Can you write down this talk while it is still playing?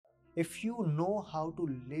If you know how to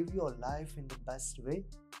live your life in the best way,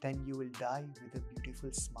 then you will die with a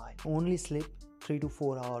beautiful smile. Only sleep 3 to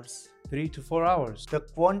 4 hours. 3 to 4 hours. The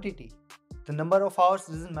quantity, the number of hours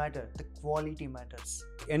doesn't matter, the quality matters.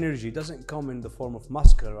 Energy doesn't come in the form of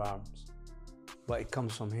muscular arms, but it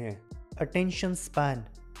comes from here. Attention span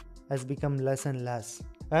has become less and less.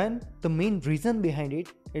 And the main reason behind it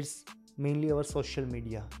is mainly our social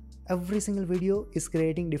media. Every single video is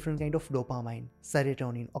creating different kind of dopamine,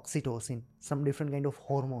 serotonin, oxytocin, some different kind of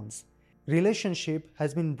hormones. Relationship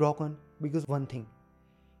has been broken because one thing.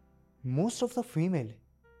 Most of the female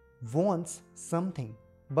wants something,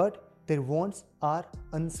 but their wants are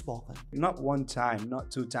unspoken. Not one time, not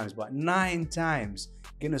 2 times, but 9 times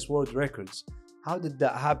Guinness World Records. How did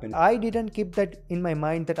that happen? I didn't keep that in my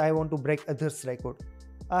mind that I want to break others' record.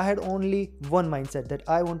 I had only one mindset that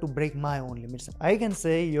I want to break my own limits. I can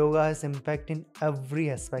say yoga has impact in every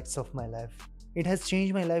aspects of my life. It has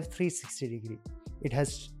changed my life 360 degree. It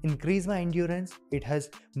has increased my endurance. It has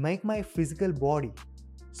made my physical body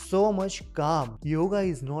so much calm. Yoga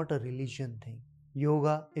is not a religion thing.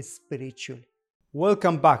 Yoga is spiritual.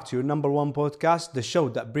 Welcome back to your number one podcast, the show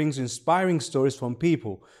that brings inspiring stories from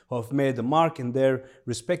people who have made a mark in their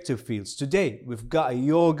respective fields. Today, we've got a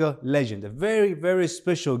yoga legend, a very, very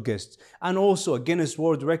special guest, and also a Guinness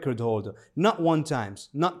World Record holder. Not 1 time,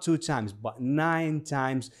 not 2 times, but 9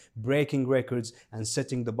 times breaking records and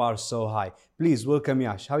setting the bar so high. Please welcome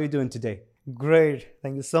Yash. How are you doing today? Great.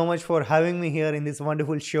 Thank you so much for having me here in this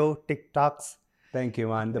wonderful show, TikToks. Thank you,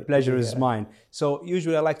 man. The pleasure is mine. So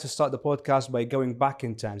usually I like to start the podcast by going back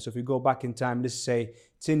in time. So if you go back in time, let's say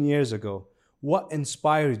 10 years ago, what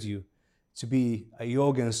inspired you to be a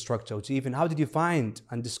yoga instructor? How did you find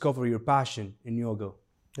and discover your passion in yoga?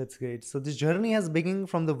 That's great. So this journey has begun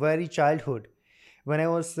from the very childhood when I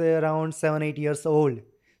was around 7-8 years old.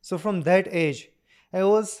 So from that age, I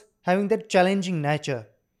was having that challenging nature.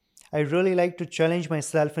 I really like to challenge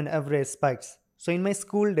myself in every aspect. So in my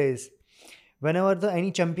school days, whenever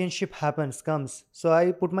any championship comes, so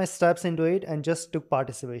I put my steps into it and just took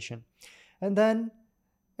participation. And then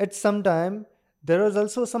at some time, there was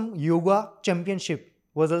also some yoga championship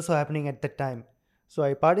was also happening at that time. So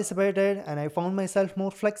I participated and I found myself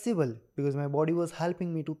more flexible because my body was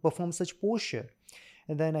helping me to perform such posture.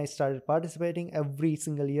 And then I started participating every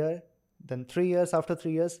single year. Then 3 years, after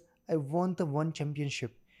 3 years, I won the one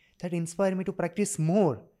championship. That inspired me to practice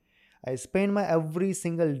more. I spent my every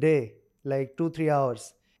single day like 2-3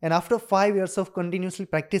 hours. And after 5 years of continuously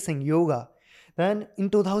practicing yoga, then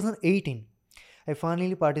in 2018, I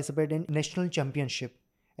finally participated in national championship.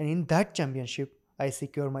 And in that championship, I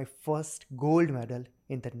secured my first gold medal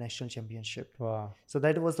in that national championship. Wow. So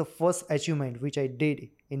that was the first achievement which I did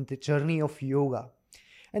in the journey of yoga.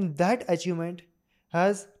 And that achievement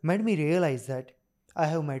has made me realize that I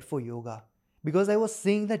have made for yoga. Because I was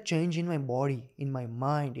seeing the change in my body, in my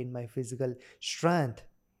mind, in my physical strength,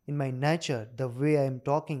 in my nature, the way I am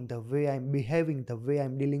talking, the way I am behaving, the way I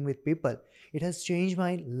am dealing with people. It has changed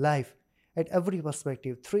my life at every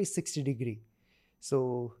perspective, 360 degree.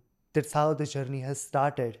 So that's how the journey has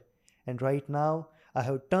started. And right now, I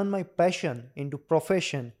have turned my passion into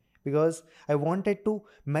profession because I wanted to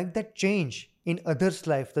make that change in others'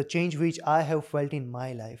 life, the change which I have felt in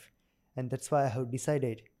my life. And that's why I have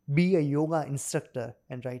decided be a yoga instructor,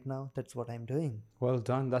 and right now that's what I'm doing. Well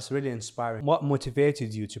done. That's really inspiring. What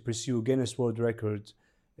motivated you to pursue Guinness World Record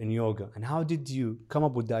in yoga, and how did you come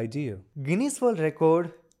up with the idea? Guinness World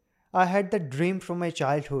Record, I had that dream from my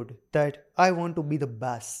childhood that I want to be the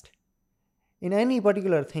best in any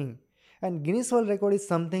particular thing. And Guinness World Record is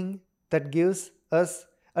something that gives us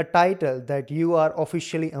a title that you are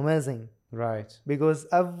officially amazing. Right. Because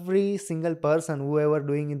every single person, whoever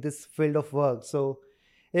doing in this field of work, so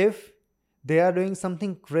if they are doing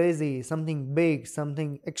something crazy, something big,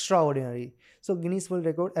 something extraordinary, so Guinness World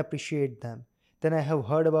Record appreciate them. Then I have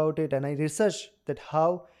heard about it and I researched that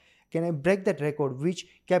how can I break that record, which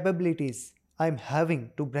capabilities I'm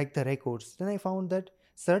having to break the records. Then I found that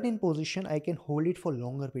certain position I can hold it for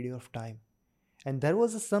longer period of time. And there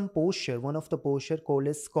was some posture, one of the posture called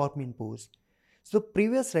as scorpion pose. So the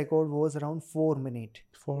previous record was around 4 minutes.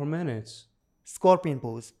 4 minutes. Scorpion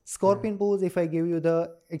pose. Scorpion pose, if I give you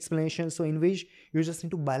the explanation, so in which you just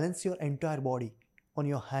need to balance your entire body on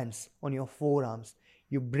your hands, on your forearms.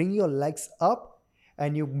 You bring your legs up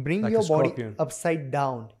and you bring Like your a body scorpion. upside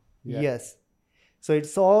down. Yeah. Yes. So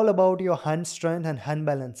it's all about your hand strength and hand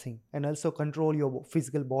balancing, and also control your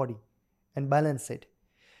physical body and balance it.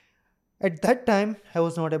 At that time, I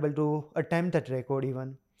was not able to attempt that record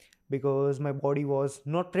even because my body was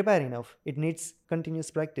not prepared enough. It needs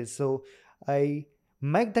continuous practice. So I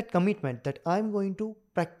make that commitment that I'm going to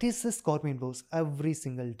practice the scorpion pose every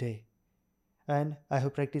single day. And I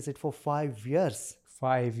have practiced it for 5 years.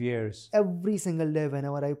 5 years. Every single day,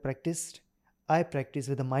 whenever I practice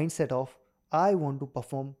with the mindset of I want to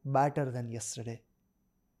perform better than yesterday.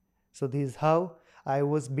 So this is how I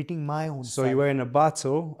was beating my own So self. you were in a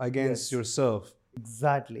battle against Yes. yourself,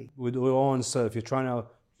 Exactly. with your own self. You're trying to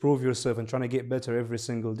prove yourself and trying to get better every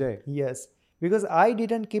single day. Yes. Because I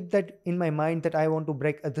didn't keep that in my mind that I want to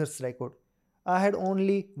break others' record. I had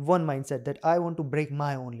only one mindset that I want to break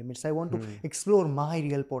my own limits. I want to explore my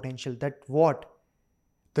real potential. That what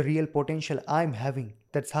the real potential I'm having.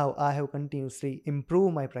 That's how I have continuously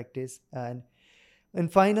improved my practice.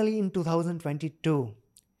 And finally in 2022,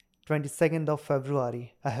 22nd of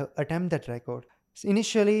February, I have attempted that record. So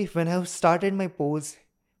initially, when I have started my pose,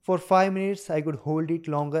 for 5 minutes I could hold it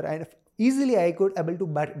longer and easily I could able to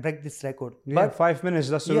break this record. Yeah, But 5 minutes,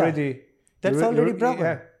 that's yeah, already... that's already broken.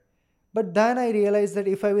 Yeah. But then I realized that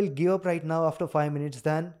if I will give up right now after 5 minutes,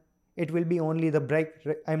 then it will be only the break.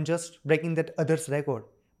 I'm just breaking that other's record.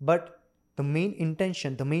 But the main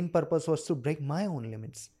intention, the main purpose was to break my own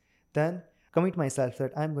limits. Then commit myself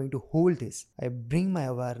that I'm going to hold this. I bring my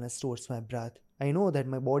awareness towards my breath. I know that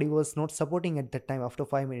my body was not supporting at that time. After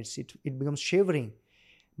 5 minutes, it becomes shivering.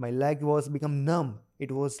 My leg was become numb.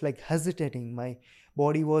 It was like hesitating. My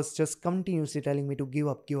body was just continuously telling me to give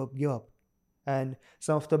up, give up, give up. And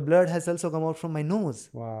some of the blood has also come out from my nose.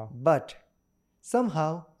 Wow. But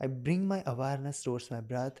somehow I bring my awareness towards my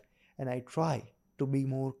breath and I try to be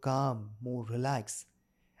more calm, more relaxed.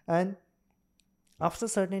 And after a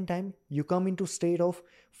certain time, you come into state of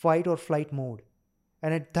fight or flight mode.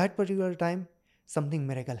 And at that particular time, something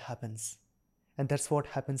miracle happens. And that's what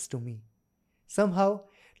happens to me. Somehow,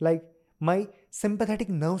 like my sympathetic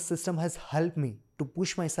nerve system has helped me to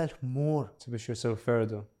push myself more. To push yourself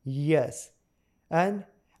further. Yes. And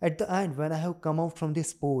at the end, when I have come out from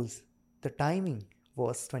this pose, the timing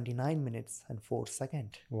was 29 minutes and 4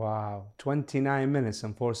 seconds. Wow, 29 minutes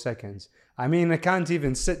and 4 seconds. I mean, I can't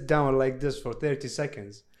even sit down like this for 30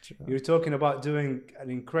 seconds. True. You're talking about doing an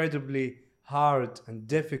incredibly hard and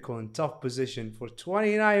difficult and tough position for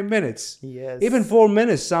 29 minutes. Yes. Even 4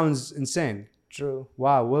 minutes sounds insane. True.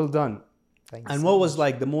 Wow, well done. Thanks. And what was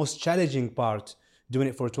like the most challenging part doing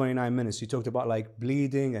it for 29 minutes? You talked about like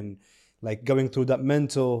bleeding and like going through that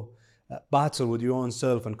mental battle with your own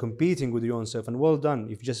self and competing with your own self. And well done.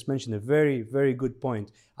 You've just mentioned a very, very good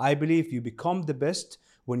point. I believe you become the best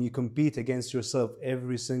when you compete against yourself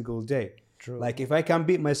every single day. True. Like if I can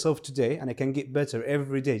beat myself today and I can get better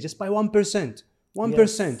every day, just by 1%, 1%.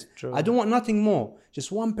 Yes, true. I don't want nothing more.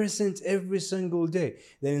 Just 1% every single day.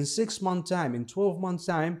 Then in 6 months time, in 12 months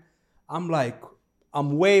time,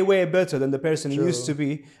 I'm way, way better than the person I used to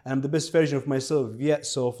be. And I'm the best version of myself yet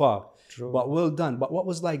so far. True. But well done. But what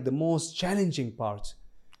was like the most challenging part,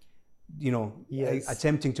 Yes.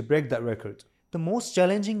 attempting to break that record? The most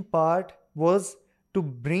challenging part was to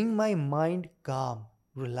bring my mind calm,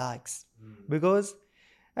 relax. Because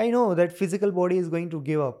I know that physical body is going to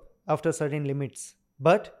give up after certain limits.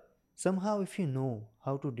 But somehow if you know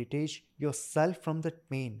how to detach yourself from that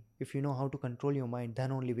pain, if you know how to control your mind,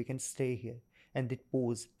 then only we can stay here and it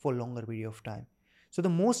pose for longer period of time. So the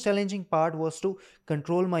most challenging part was to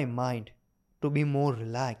control my mind, to be more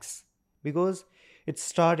relaxed. Because it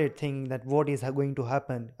started thinking that what is going to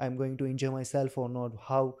happen, I'm going to injure myself or not,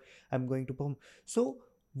 how I'm going to perform. So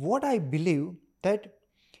what I believe that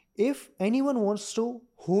if anyone wants to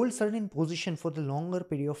hold certain position for the longer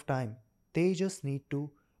period of time, they just need to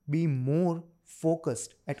be more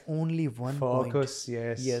focused at only one point. Focus,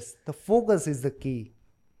 yes. Yes, the focus is the key.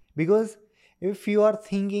 Because if you are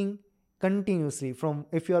thinking continuously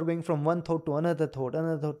if you are going from one thought to another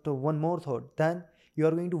thought to one more thought, then you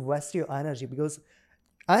are going to waste your energy, because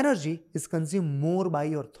energy is consumed more by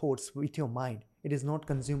your thoughts with your mind. It is not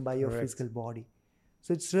consumed by your Correct. physical body.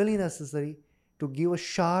 So it's really necessary to give a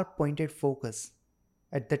sharp pointed focus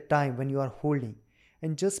at that time when you are holding,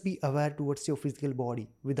 and just be aware towards your physical body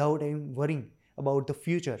without even worrying about the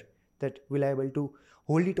future, that will I able to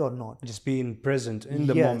hold it or not. Just being present in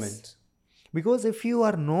the Yes. moment. Because if you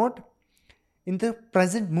are not in the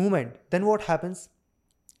present moment, then what happens?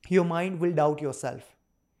 Your mind will doubt yourself.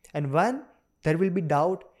 And when there will be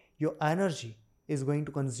doubt, your energy is going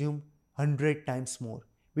to consume 100 times more.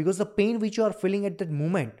 Because the pain which you are feeling at that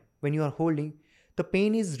moment when you are holding, the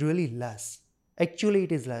pain is really less. Actually,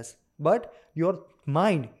 it is less. But your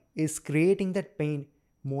mind is creating that pain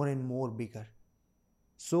more and more bigger.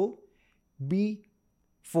 So be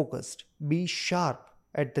focused, be sharp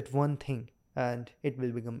at that one thing, and it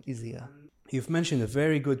will become easier. You've mentioned a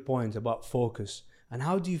very good point about focus. And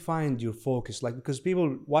how do you find your focus? Like, because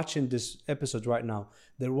people watching this episode right now,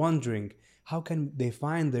 they're wondering how can they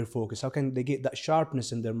find their focus? How can they get that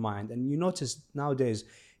sharpness in their mind? And you notice nowadays,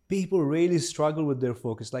 people really struggle with their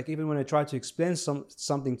focus. Like even when I try to explain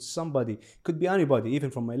something to somebody, could be anybody, even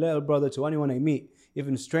from my little brother to anyone I meet,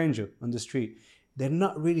 even a stranger on the street, they're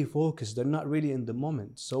not really focused. They're not really in the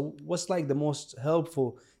moment. So what's like the most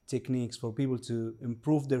helpful techniques for people to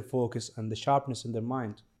improve their focus and the sharpness in their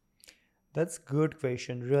mind? That's good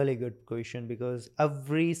question, really good question, because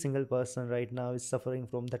every single person right now is suffering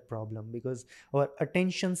from that problem because our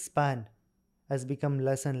attention span has become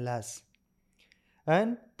less and less.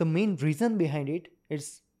 And the main reason behind it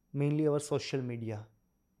is mainly our social media.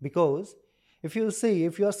 Because if you see,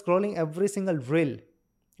 if you are scrolling every single reel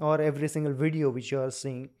or every single video which you are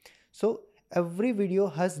seeing, so every video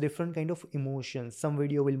has different kind of emotions. Some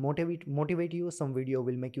video will motivate you, some video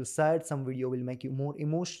will make you sad, some video will make you more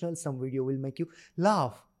emotional, some video will make you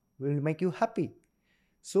laugh, will make you happy.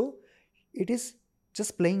 So it is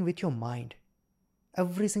just playing with your mind.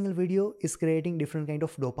 Every single video is creating different kind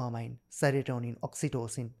of dopamine, serotonin,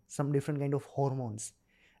 oxytocin, some different kind of hormones,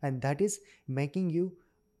 and that is making you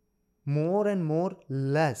more and more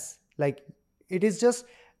less, like it is just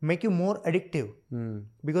make you more addictive.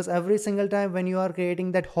 Because every single time when you are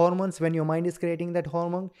creating that hormones, when your mind is creating that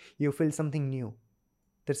hormone, you feel something new.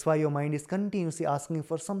 That's why your mind is continuously asking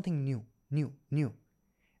for something new, new, new.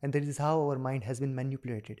 And that is how our mind has been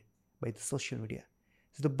manipulated by the social media.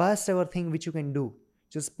 So the best ever thing which you can do,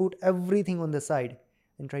 just put everything on the side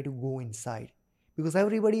and try to go inside. Because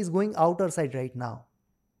everybody is going outer side right now.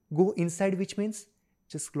 Go inside, which means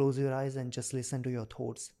just close your eyes and just listen to your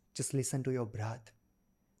thoughts. Just listen to your breath.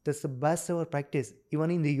 That's the best ever practice. Even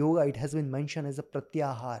in the yoga, it has been mentioned as a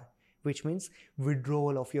pratyahar, which means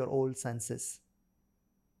withdrawal of your old senses.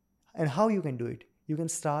 And how you can do it? You can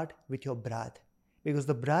start with your breath. Because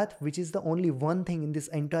the breath, which is the only one thing in this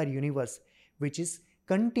entire universe, which is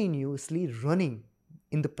continuously running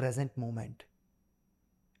in the present moment.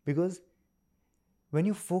 Because when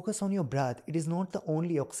you focus on your breath, it is not the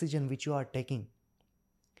only oxygen which you are taking.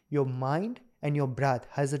 Your mind and your breath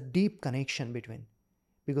has a deep connection between.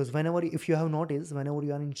 Because whenever, if you have noticed, whenever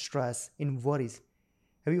you are in stress, in worries,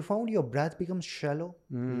 have you found your breath becomes shallow,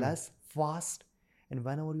 less fast? And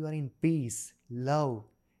whenever you are in peace, love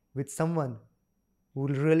with someone who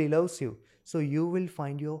really loves you, so you will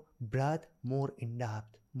find your breath more in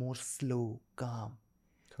depth, more slow, calm.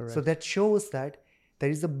 Correct. So that shows that there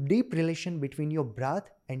is a deep relation between your breath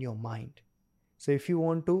and your mind. So if you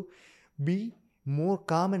want to be more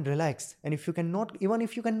calm and relaxed, and if you cannot, even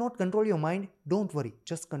if you cannot control your mind, don't worry,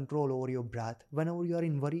 just control over your breath. Whenever you are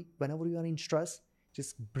in worry, whenever you are in stress,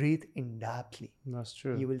 just breathe in depthly. That's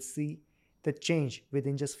true. You will see the change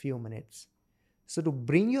within just few minutes. So to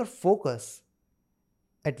bring your focus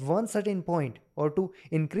at one certain point, or to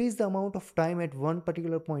increase the amount of time at one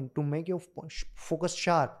particular point, to make your focus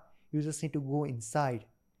sharp, you just need to go inside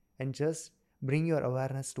and just bring your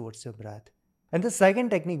awareness towards your breath. And the second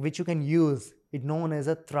technique which you can use is known as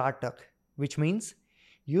a tratak, which means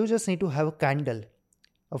you just need to have a candle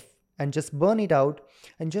and just burn it out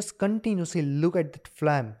and just continuously look at that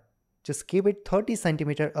flame. Just keep it 30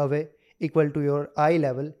 centimeter away, equal to your eye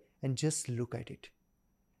level, and just look at it.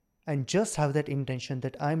 And just have that intention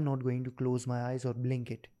that I'm not going to close my eyes or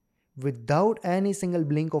blink it. Without any single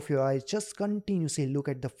blink of your eyes, just continuously look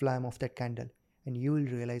at the flame of that candle. And you will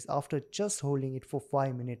realize after just holding it for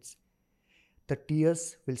 5 minutes, the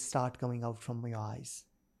tears will start coming out from your eyes.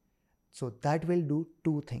 So that will do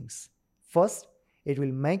two things. First, it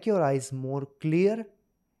will make your eyes more clear,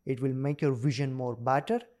 it will make your vision more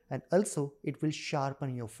better, and also it will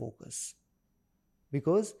sharpen your focus.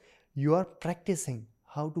 Because you are practicing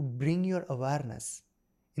how to bring your awareness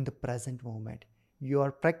in the present moment. You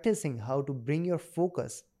are practicing how to bring your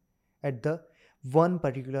focus at the one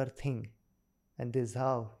particular thing. And this is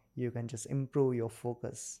how you can just improve your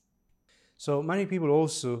focus. So many people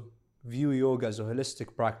also view yoga as a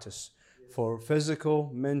holistic practice for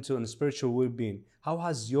physical, mental, and spiritual well-being. How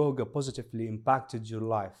has yoga positively impacted your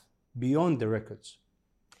life beyond the records?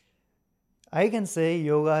 I can say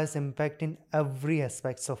yoga has impact in every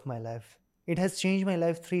aspects of my life. It has changed my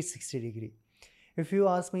life 360 degree. If you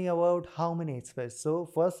ask me about how many aspects, so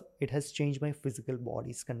first it has changed my physical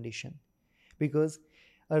body's condition. Because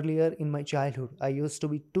earlier in my childhood, I used to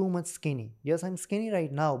be too much skinny. Yes, I'm skinny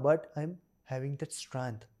right now, but I'm having that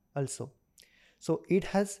strength also. So it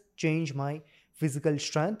has changed my physical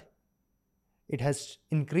strength. It has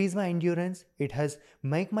increased my endurance. It has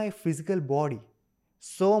made my physical body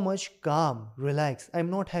so much calm, relaxed. I'm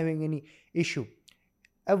not having any issue.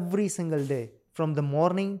 Every single day, from the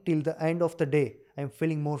morning till the end of the day, I'm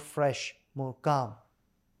feeling more fresh, more calm.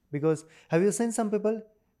 Because have you seen some people,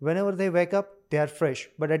 whenever they wake up, they are fresh,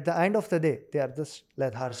 but at the end of the day, they are just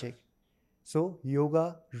lethargic. So, yoga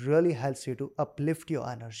really helps you to uplift your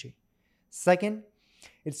energy. Second,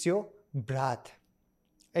 it's your breath.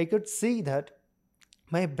 I could see that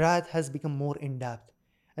my breath has become more in depth,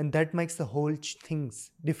 and that makes the whole things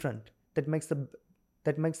different. That makes the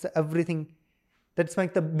everything, that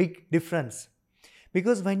makes the big difference.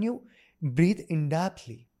 Because when you breathe in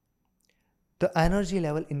depthly, the energy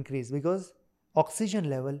level increase because oxygen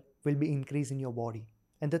level will be increased in your body.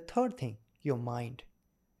 And the third thing, your mind,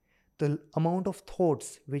 the amount of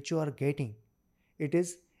thoughts which you are getting, it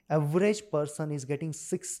is average person is getting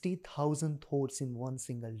 60,000 thoughts in one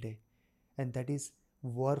single day, and that is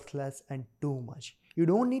worthless and too much. You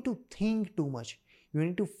don't need to think too much, you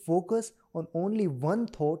need to focus on only one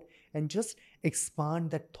thought and just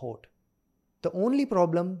expand that thought. The only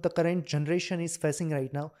problem the current generation is facing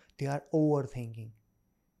right now, they are overthinking.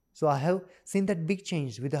 So I have seen that big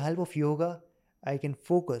change. With the help of yoga, I can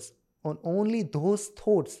focus on only those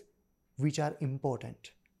thoughts which are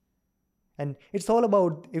important. And it's all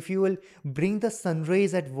about if you will bring the sun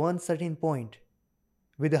rays at one certain point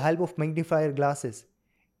with the help of magnifier glasses,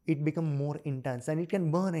 it becomes more intense and it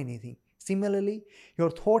can burn anything. Similarly,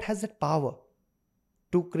 your thought has that power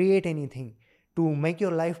to create anything, to make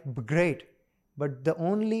your life great. But the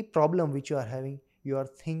only problem which you are having, you are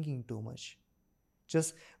thinking too much.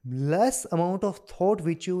 Just less amount of thought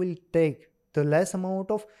which you will take, the less amount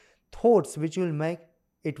of thoughts which you will make,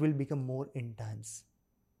 it will become more intense.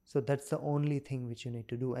 So that's the only thing which you need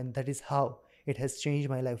to do, and that is how it has changed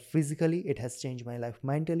my life physically, it has changed my life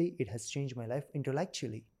mentally, it has changed my life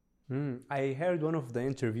intellectually. I heard one of the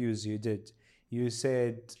interviews you did. You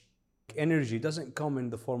said energy doesn't come in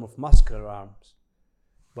the form of muscular arms,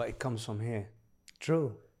 but it comes from here.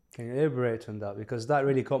 True. Can you elaborate on that? Because that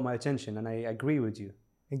really caught my attention and I agree with you.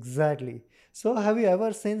 Exactly. So have you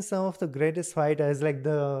ever seen some of the greatest fighters like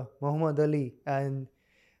the Muhammad Ali and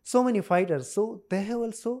so many fighters? So they have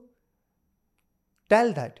also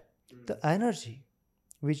tell that the energy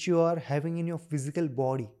which you are having in your physical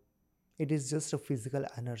body, it is just a physical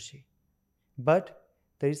energy. But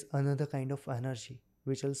there is another kind of energy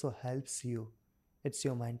which also helps you. It's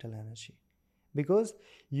your mental energy. Because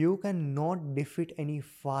you cannot defeat any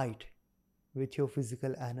fight with your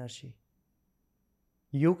physical energy.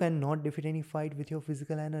 You cannot defeat any fight with your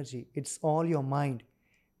physical energy. It's all your mind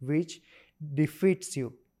which defeats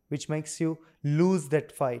you, which makes you lose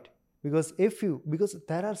that fight. Because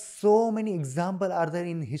there are so many examples are there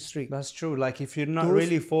in history. That's true. Like if you're not Those-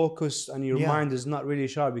 really focused and your Yeah. mind is not really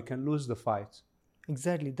sharp, you can lose the fight.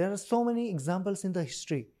 Exactly. There are so many examples in the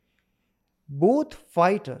history. Both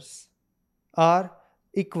fighters are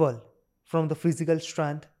equal from the physical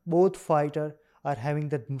strength. Both fighters are having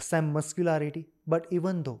the same muscularity. But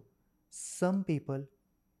even though some people,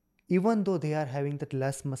 even though they are having that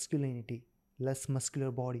less masculinity, less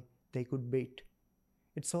muscular body, they could beat.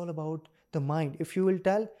 It's all about the mind. If you will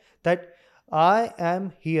tell that I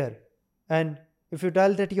am here, and if you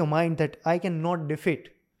tell that your mind that I cannot defeat,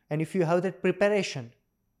 and if you have that preparation,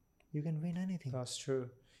 you can win anything. That's true.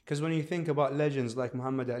 Because when you think about legends like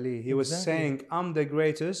Muhammad Ali, he was Exactly. saying, I'm the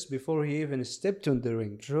greatest before he even stepped on the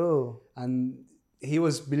ring. True. And he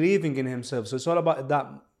was believing in himself. So it's all about that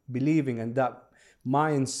believing and that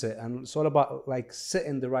mindset. And it's all about like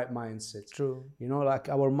setting the right mindset. True. You know, like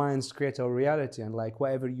our minds create our reality. And like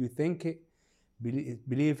whatever you think it,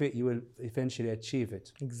 believe it, you will eventually achieve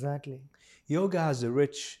it. Exactly. Yoga has a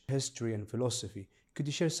rich history and philosophy. Could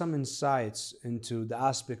you share some insights into the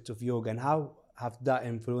aspect of yoga and how have that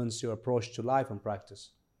influenced your approach to life and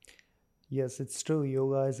practice? Yes, it's true.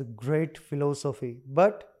 Yoga is a great philosophy.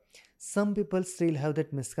 But some people still have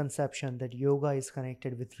that misconception that yoga is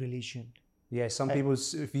connected with religion. Yeah, some people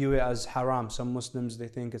view it as haram. Some Muslims, they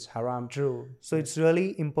think it's haram. True. So it's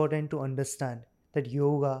really important to understand that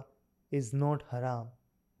yoga is not haram,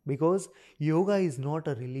 because yoga is not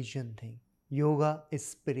a religion thing. Yoga is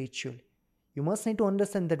spiritual. You must need to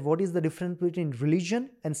understand that what is the difference between religion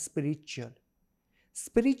and spiritual.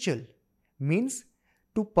 Spiritual means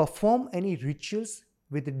to perform any rituals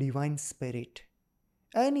with the divine spirit.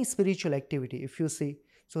 Any spiritual activity, if you see,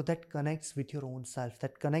 so that connects with your own self,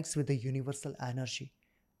 that connects with the universal energy.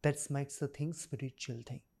 That makes the thing spiritual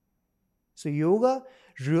thing. So yoga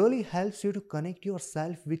really helps you to connect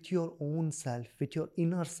yourself with your own self, with your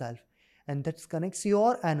inner self. And that connects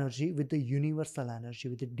your energy with the universal energy,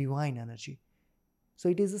 with the divine energy. So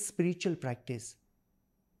it is a spiritual practice.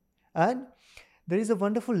 And there is a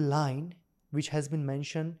wonderful line which has been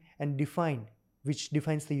mentioned and defined, which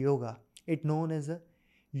defines the yoga. It known as a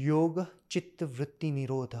Yoga Chitta Vritti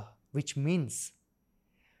Nirodha, which means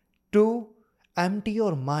to empty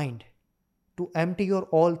your mind, to empty your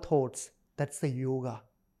all thoughts. That's the yoga.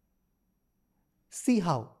 See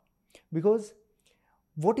how? Because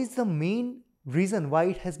what is the main reason why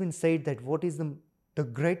it has been said that what is the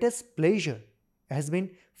greatest pleasure has been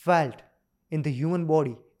felt in the human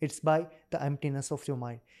body? It's by the emptiness of your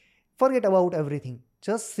mind. Forget about everything.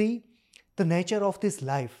 Just see the nature of this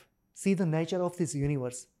life. See the nature of this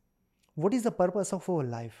universe. What is the purpose of our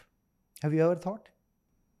life? Have you ever thought?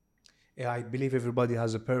 Yeah, I believe everybody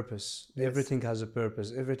has a purpose. Yes. Everything has a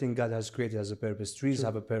purpose. Everything God has created has a purpose. Trees True.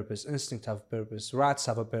 have a purpose. Instinct have a purpose. Rats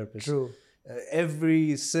have a purpose. True.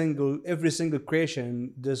 Every single creation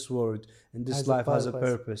in this world, in this Has a life, has a purpose.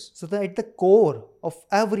 purpose. So that at the core of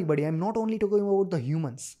everybody, I'm not only talking about the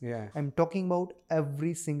humans. Yeah. I'm talking about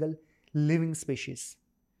every single living species.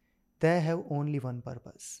 They have only one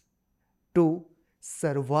purpose: to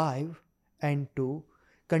survive and to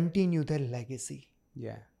continue their legacy.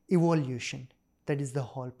 Yeah. Evolution. That is the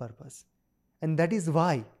whole purpose. And that is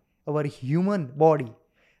why our human body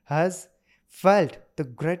has felt the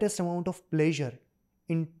greatest amount of pleasure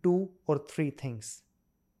in two or three things.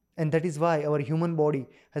 And that is why our human body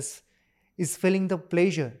is feeling the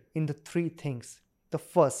pleasure in the three things. The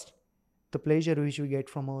first, the pleasure which we get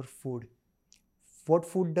from our food. What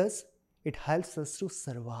food does? It helps us to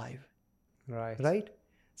survive. Right. Right?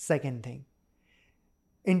 Second thing,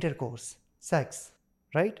 intercourse, sex.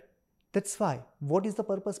 Right? That's why. What is the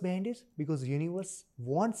purpose behind it? Because universe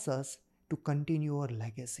wants us to continue our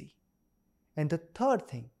legacy. And the third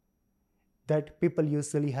thing that people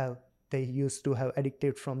usually have, they used to have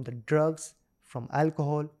addicted from the drugs, from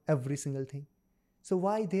alcohol, every single thing. So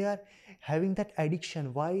why they are having that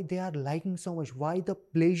addiction? Why they are liking so much? Why the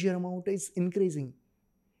pleasure amount is increasing?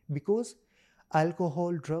 Because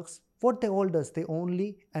alcohol, drugs, what they all does, they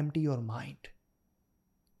only empty your mind.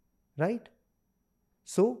 Right?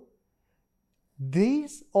 So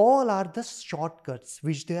these all are the shortcuts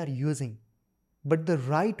which they are using. But the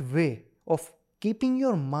right way of keeping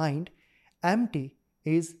your mind empty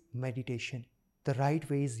is meditation. The right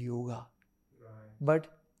way is yoga. Right. But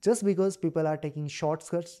just because people are taking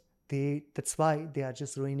shortcuts, that's why they are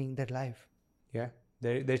just ruining their life. Yeah.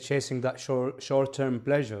 They're chasing that short-term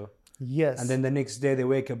pleasure. Yes. And then the next day they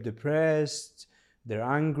wake up depressed, they're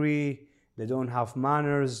angry, they don't have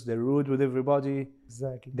manners, they're rude with everybody.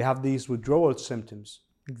 Exactly. They have these withdrawal symptoms.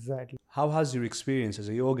 Exactly. How has your experience as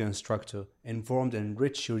a yoga instructor informed and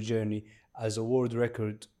enriched your journey as a world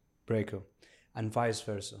record breaker and vice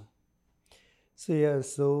versa?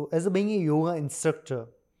 So as being a yoga instructor,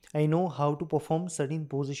 I know how to perform certain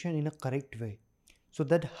position in a correct way. So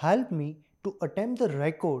that helped me to attempt the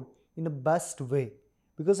record in the best way.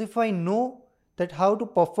 Because if I know that how to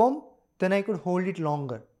perform, then I could hold it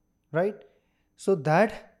longer, right? So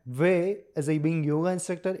that way, as a being yoga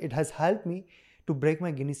instructor, it has helped me to break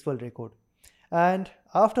my Guinness World Record. And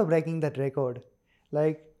after breaking that record,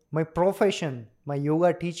 like my profession, my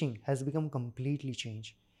yoga teaching has become completely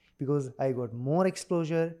changed because I got more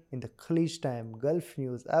exposure in the Khaleej Time, Gulf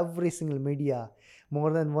News, every single media,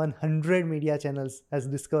 more than 100 media channels has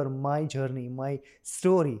discovered my journey, my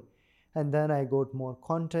story. And then I got more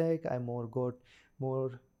contact, I got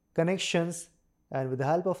more connections, and with the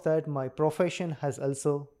help of that, my profession has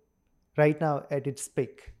also right now at its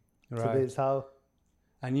peak. Right. So this is how.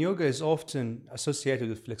 And yoga is often associated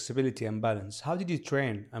with flexibility and balance. How did you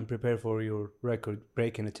train and prepare for your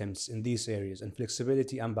record-breaking attempts in these areas and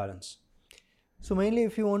flexibility and balance? So mainly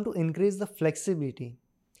if you want to increase the flexibility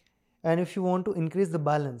and if you want to increase the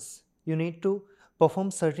balance, you need to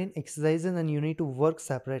perform certain exercises and you need to work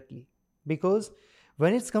separately. Because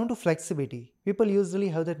when it's come to flexibility, people usually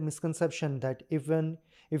have that misconception that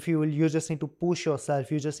you just need to push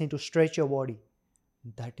yourself, you just need to stretch your body.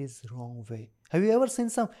 That is wrong way. Have you ever seen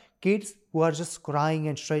some kids who are just crying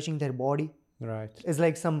and stretching their body? Right. It's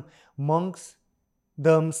like some monks,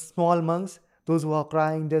 the small monks, those who are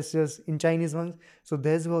crying, there's just in Chinese monks. So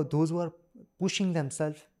there's those who are pushing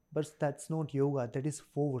themselves, but that's not yoga, that is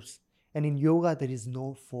force. And in yoga, there is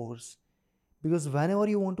no force. Because whenever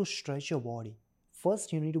you want to stretch your body,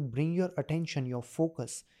 first you need to bring your attention, your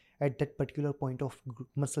focus at that particular point of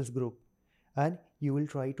muscles group. And you will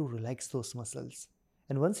try to relax those muscles.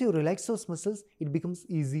 And once you relax those muscles, it becomes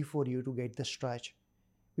easy for you to get the stretch.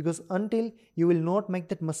 Because until you will not make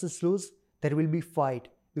that muscles loose, there will be fight.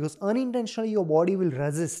 Because unintentionally your body will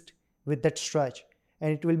resist with that stretch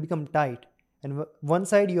and it will become tight. And one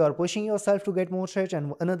side you are pushing yourself to get more stretch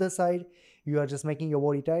and another side you are just making your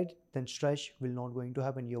body tight, then stretch will not going to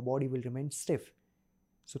happen. Your body will remain stiff.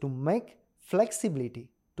 So to make flexibility,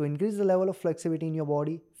 To increase the level of flexibility in your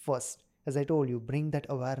body, first, as I told you, bring that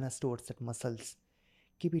awareness towards that muscles.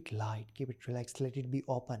 Keep it light, keep it relaxed, let it be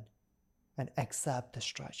open, and accept the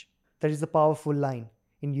stretch. That is the powerful line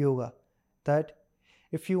in yoga, that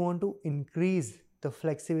if you want to increase the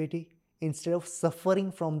flexibility, instead of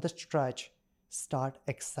suffering from the stretch, start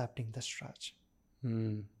accepting the stretch.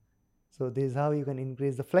 Hmm. So this is how you can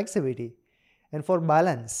increase the flexibility. And for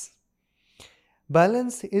balance,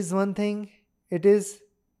 balance is one thing, it is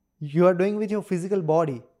you are doing with your physical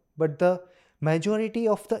body, but the majority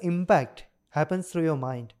of the impact happens through your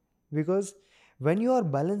mind. Because when you are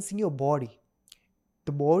balancing your body,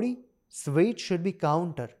 the body's weight should be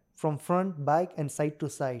counter from front, back, and side to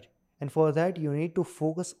side. And for that, you need to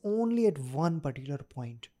focus only at one particular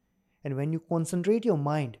point. And when you concentrate your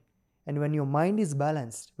mind, and when your mind is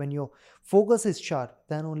balanced, when your focus is sharp,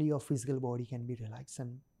 then only your physical body can be relaxed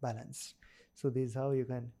and balanced. So this is how you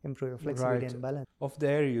can improve your flexibility Right. and balance. Of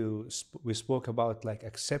there, we spoke about like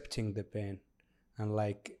accepting the pain and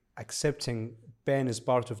like accepting pain is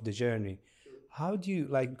part of the journey. How do you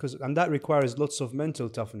like, because, and that requires lots of mental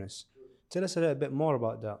toughness. Tell us a little bit more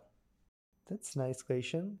about that. That's nice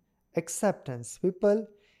question. Acceptance. People,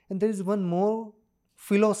 and there is one more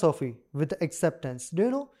philosophy with acceptance. Do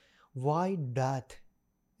you know why death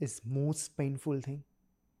is most painful thing?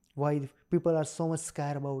 Why people are so much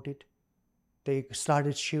scared about it? They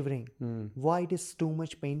started shivering. Why it is too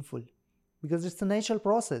much painful? Because it's a natural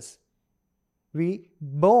process. We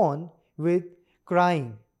born with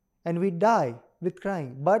crying and we die with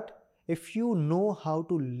crying. But if you know how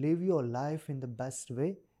to live your life in the best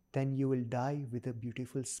way, then you will die with a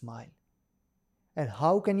beautiful smile. And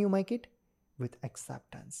how can you make it? With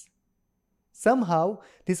acceptance. Somehow,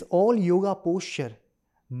 this all yoga posture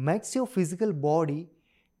makes your physical body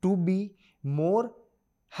to be more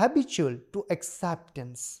habitual to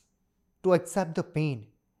acceptance, to accept the pain.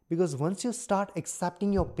 Because once you start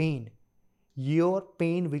accepting your pain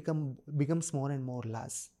becomes more and more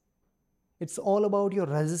less. It's all about your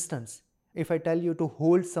resistance. If I tell you to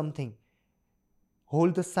hold something,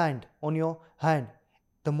 hold the sand on your hand,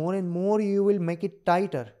 the more and more you will make it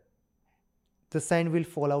tighter, the sand will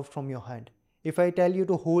fall out from your hand. If I tell you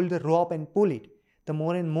to hold the rope and pull it, the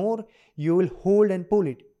more and more you will hold and pull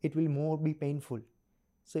it, it will more be painful.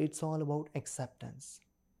 So it's all about acceptance.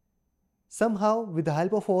 Somehow, with the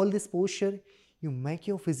help of all this posture, you make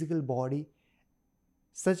your physical body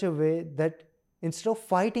such a way that instead of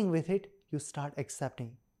fighting with it, you start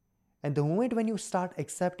accepting. And the moment when you start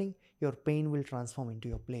accepting, your pain will transform into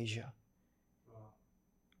your pleasure.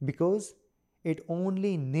 Because it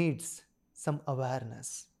only needs some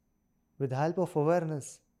awareness. With the help of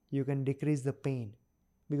awareness, you can decrease the pain.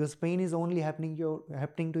 Because pain is only happening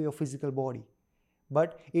to your physical body.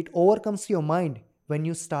 But it overcomes your mind when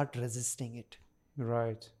you start resisting it.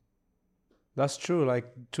 Right. That's true. Like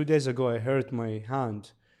 2 days ago, I hurt my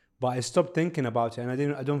hand, but I stopped thinking about it,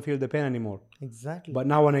 and I don't feel the pain anymore. Exactly. But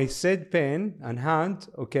now when I said pain and hand,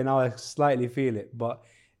 okay, now I slightly feel it. But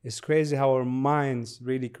it's crazy how our minds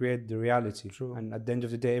really create the reality. True. And at the end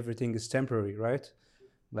of the day, everything is temporary, right?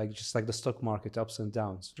 Like just like the stock market, ups and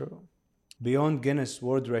downs. True. Beyond Guinness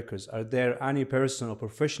World Records, are there any personal or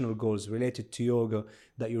professional goals related to yoga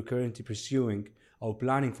that you're currently pursuing or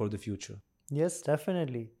planning for the future? Yes,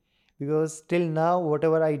 definitely. Because till now,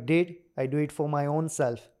 whatever I did, I do it for my own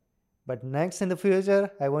self. But next in the future,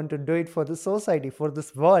 I want to do it for the society, for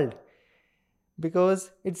this world. Because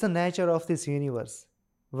it's the nature of this universe.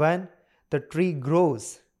 When the tree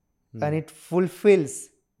grows and it fulfills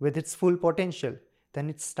with its full potential, then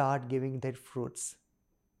it starts giving their fruits.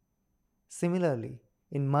 Similarly,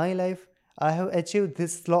 in my life, I have achieved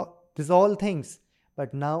this all things,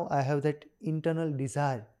 but now I have that internal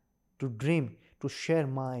desire to dream, to share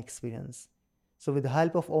my experience. So, with the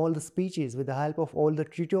help of all the speeches, with the help of all the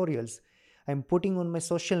tutorials, I'm putting on my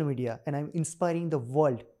social media and I'm inspiring the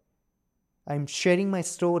world. I'm sharing my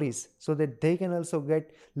stories so that they can also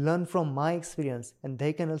learn from my experience and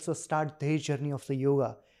they can also start their journey of the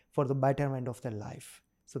yoga for the betterment of their life.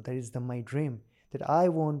 So that is my dream, that I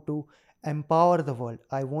want to empower the world.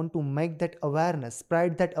 I want to make that awareness,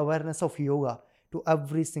 spread that awareness of yoga to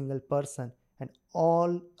every single person and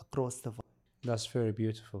all across the world. That's very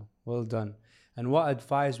beautiful. Well done. And what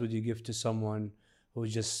advice would you give to someone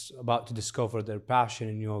who's just about to discover their passion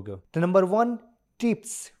in yoga? The number one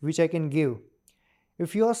tips which I can give,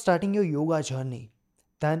 if you are starting your yoga journey,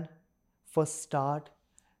 then first start,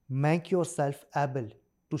 make yourself able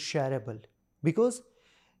to shareable. Because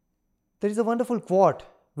there is a wonderful quote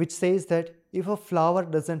which says that if a flower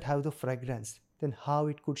doesn't have the fragrance, then how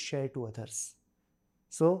it could share to others.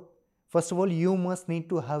 So First of all, you must need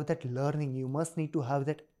to have that learning, you must need to have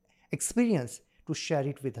that experience to share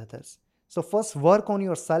it with others. So first work on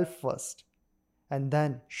yourself first, and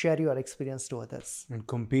then share your experience to others. And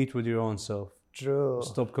compete with your own self. True.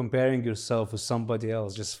 Stop comparing yourself with somebody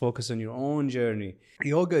else. Just focus on your own journey.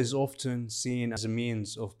 Yoga is often seen as a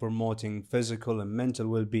means of promoting physical and mental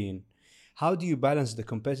well being. How do you balance the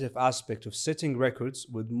competitive aspect of setting records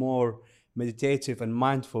with more meditative and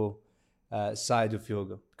mindful side of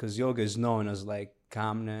yoga? Because yoga is known as like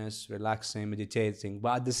calmness, relaxing, meditating,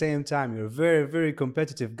 but at the same time, you're a very, very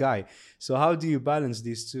competitive guy. So, how do you balance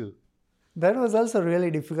these two? That was also really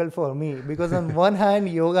difficult for me because on one hand,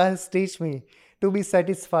 yoga has taught me to be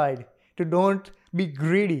satisfied, to don't be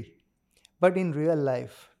greedy. But in real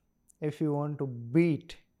life, if you want to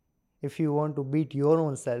beat, if you want to beat your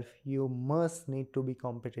own self, you must need to be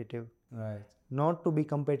competitive. Right. Not to be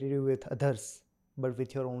competitive with others, but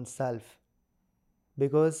with your own self.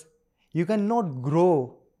 Because you cannot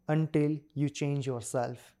grow until you change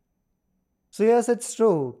yourself. So, yes, it's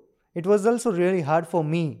true. It was also really hard for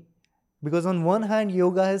me because, on one hand,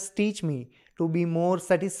 yoga has taught me to be more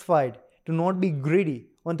satisfied, to not be greedy.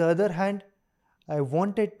 On the other hand, I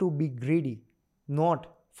wanted to be greedy, not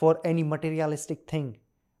for any materialistic thing,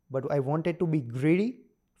 but I wanted to be greedy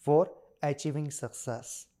for achieving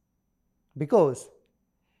success. Because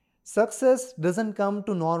success doesn't come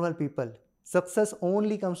to normal people. Success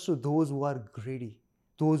only comes to those who are greedy,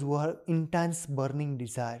 those who have intense burning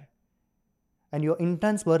desire. And your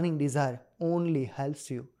intense burning desire only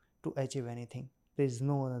helps you to achieve anything. There is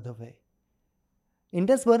no other way.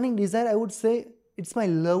 Intense burning desire, I would say, it's my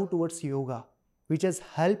love towards yoga, which has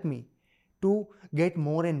helped me to get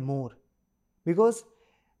more and more. Because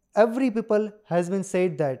every people has been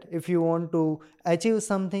said that if you want to achieve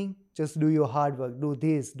something, just do your hard work, do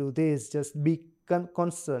this, just be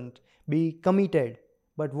constant, be committed.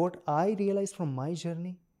 But what I realized from my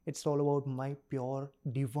journey, it's all about my pure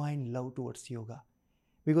divine love towards yoga.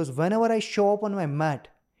 Because whenever I show up on my mat,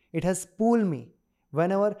 it has pulled me.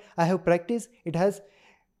 Whenever I have practiced,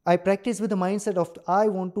 I practice with the mindset of I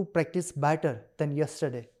want to practice better than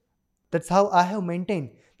yesterday. That's how I have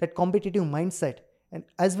maintained that competitive mindset, and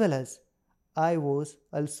as well as I was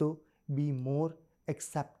also be more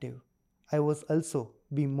acceptive. I was also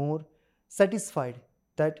be more satisfied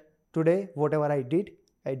that today whatever I did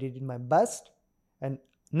it my best, and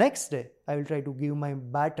next day I will try to give my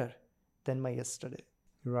better than my yesterday.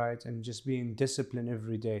 Right, and just being disciplined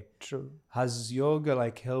every day. True, Has yoga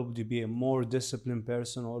like helped you be a more disciplined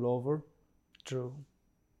person all over? true.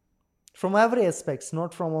 From every aspects,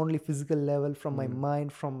 not from only physical level, from my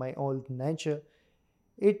mind, from my old nature.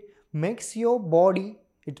 It makes your body,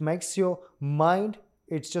 it makes your mind,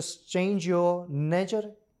 it just change your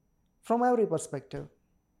nature from every perspective.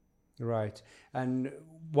 Right. And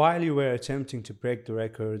while you were attempting to break the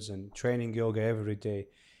records and training yoga every day,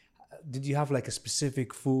 did you have like a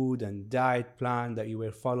specific food and diet plan that you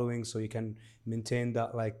were following so you can maintain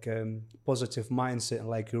that like positive mindset and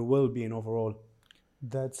like your well-being overall?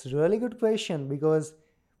 That's a really good question because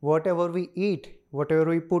whatever we eat, whatever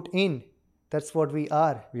we put in, that's what we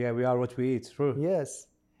are. Yeah, we are what we eat. True. Yes,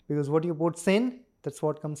 because what you put in, that's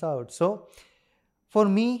what comes out. So, for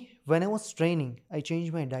me, when I was training, I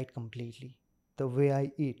changed my diet completely, the way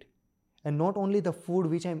I eat. And not only the food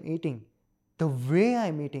which I'm eating, the way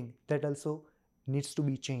I'm eating, that also needs to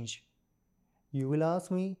be changed. You will ask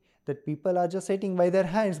me that people are just eating by their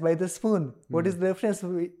hands, by the spoon. What is the difference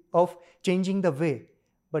of changing the way?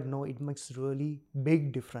 But no, it makes really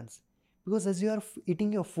big difference. Because as you are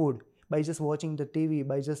eating your food, by just watching the TV,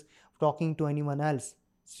 by just talking to anyone else,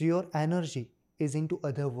 so your energy is into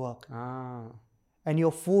other work. Ah, And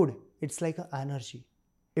your food, it's like an energy.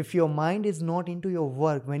 If your mind is not into your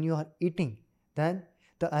work when you are eating, then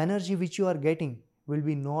the energy which you are getting will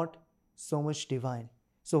be not so much divine.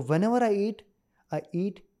 So whenever I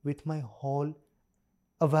eat with my whole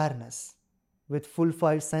awareness, with full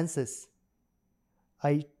five senses.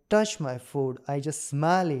 I touch my food, I just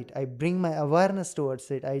smell it, I bring my awareness towards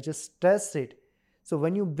it, I just taste it. So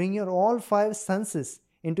when you bring your all five senses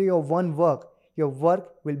into your one work, your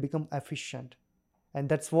work will become efficient. And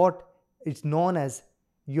that's what is known as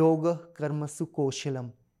yoga karmasu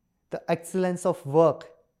koshalam, the excellence of work.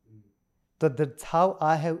 So that's how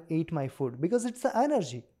I have ate my food because it's the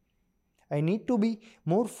energy. I need to be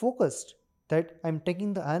more focused that I'm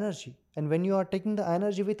taking the energy. And when you are taking the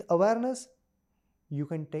energy with awareness, you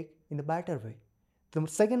can take in a better way. The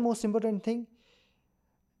second most important thing,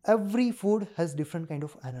 every food has different kind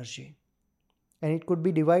of energy. And it could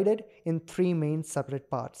be divided in three main separate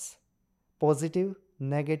parts: positive,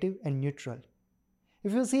 negative, and neutral.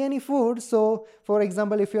 If you see any food, so for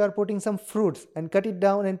example, if you are putting some fruits and cut it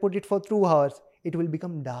down and put it for 2 hours, it will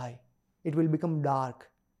become die. It will become dark.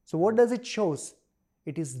 So what does it shows?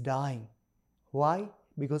 It is dying. Why?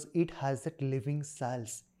 Because it has that living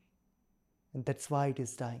cells. And that's why it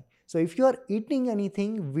is dying. So if you are eating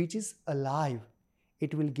anything which is alive,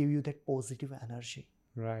 it will give you that positive energy.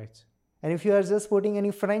 Right. And if you are just putting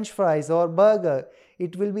any French fries or burger,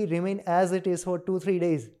 it will be remain as it is for 2-3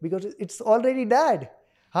 days because it's already dead.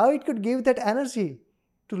 How it could give that energy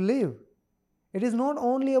to live? It is not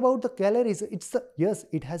only about the calories. Yes,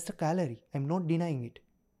 it has the calorie. I'm not denying it.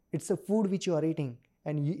 It's a food which you are eating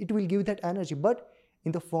and it will give that energy, but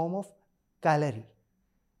in the form of calorie.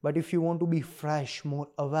 But if you want to be fresh, more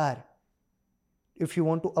aware, if you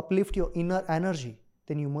want to uplift your inner energy,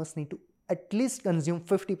 then you must need to at least consume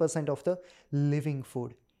 50% of the living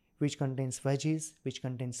food, which contains veggies, which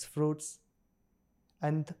contains fruits.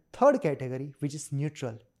 And the third category, which is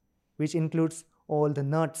neutral, which includes all the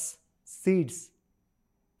nuts, seeds.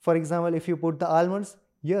 For example, if you put the almonds,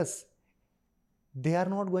 yes, they are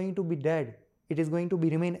not going to be dead. It is going to be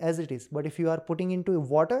remain as it is. But if you are putting into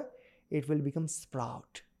water, it will become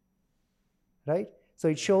sprout. Right? So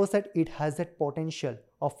it shows that it has that potential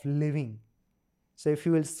of living. So if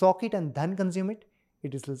you will soak it and then consume it,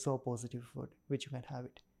 it is also a positive food, which you can have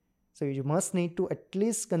it. So you must need to at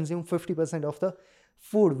least consume 50% of the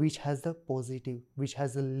food which has the positive, which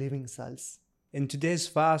has the living cells. In today's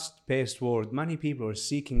fast-paced world, many people are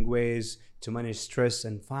seeking ways to manage stress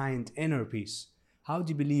and find inner peace. How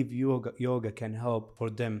do you believe yoga can help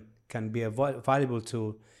for them, can be a valuable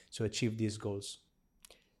tool to achieve these goals?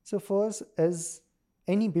 So first, as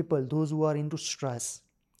any people, those who are into stress,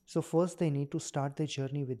 so first they need to start their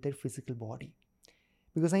journey with their physical body.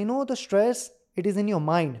 Because I know the stress, it is in your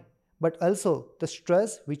mind, but also the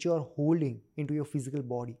stress which you are holding into your physical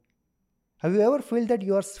body. Have you ever felt that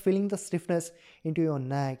you are feeling the stiffness into your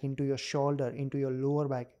neck, into your shoulder, into your lower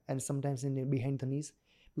back, and sometimes behind the knees?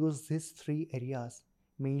 Because these three areas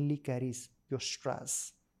mainly carries your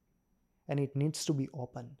stress and it needs to be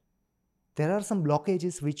open. There are some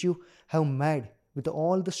blockages which you have made with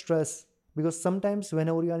all the stress, because sometimes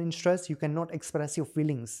whenever you are in stress, you cannot express your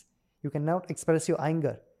feelings. You cannot express your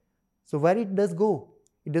anger. So where it does go?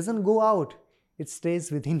 It doesn't go out. It stays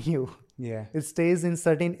within you. Yeah. It stays in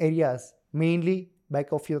certain areas, mainly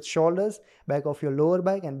back of your shoulders, back of your lower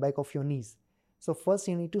back, and back of your knees. So first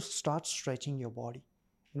you need to start stretching your body.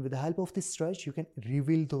 And with the help of this stretch, you can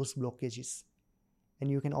reveal those blockages. And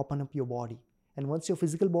you can open up your body. And once your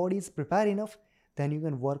physical body is prepared enough, then you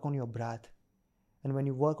can work on your breath. And when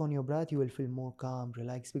you work on your breath, you will feel more calm,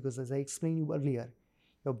 relaxed, because as I explained you earlier,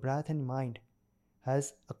 your breath and mind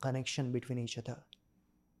has a connection between each other.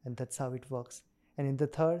 And that's how it works. And in the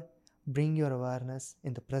third, bring your awareness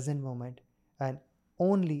in the present moment and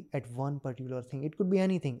only at one particular thing. It could be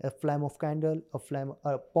anything, a flame of candle,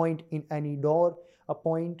 a point in any door, a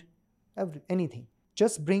point, anything.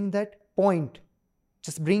 Just bring that point.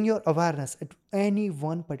 Just bring your awareness at any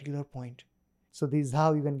one particular point. So this is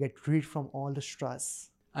how you can get rid from all the stress.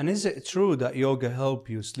 And is it true that yoga helps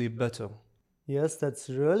you sleep better? Yes, that's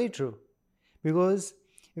really true. Because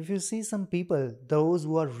if you see some people, those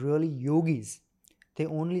who are really yogis, they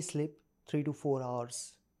only sleep 3 to 4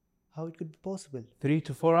 hours. How it could be possible? 3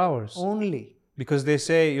 to 4 hours? Only. Because they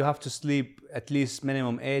say you have to sleep at least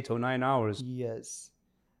minimum 8 or 9 hours. Yes.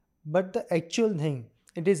 But the actual thing,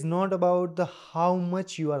 it is not about the how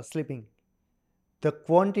much you are sleeping. The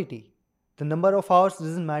quantity, the number of hours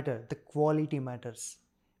doesn't matter. The quality matters.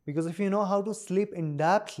 Because if you know how to sleep in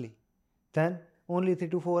depthly, then only 3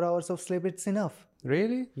 to 4 hours of sleep, it's enough.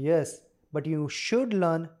 Really? Yes. But you should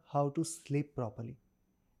learn how to sleep properly.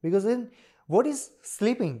 Because then, what is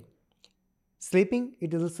sleeping? Sleeping,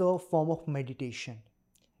 it is also a form of meditation.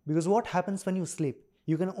 Because what happens when you sleep?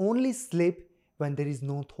 You can only sleep when there is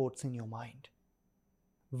no thoughts in your mind.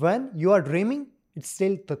 When you are dreaming, it's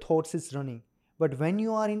still the thoughts is running. But when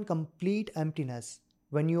you are in complete emptiness,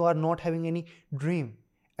 when you are not having any dream,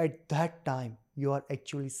 at that time, you are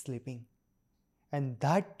actually sleeping. And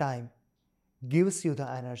that time gives you the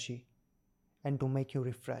energy and to make you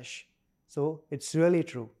refresh. So it's really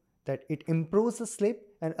true that it improves the sleep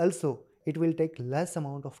and also it will take less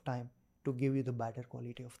amount of time to give you the better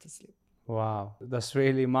quality of the sleep. Wow, that's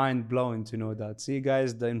really mind-blowing to know that. See,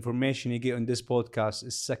 guys, the information you get on this podcast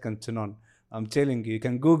is second to none. I'm telling you, you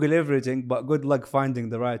can Google everything, but good luck finding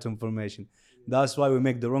the right information. That's why we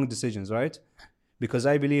make the wrong decisions, right? Because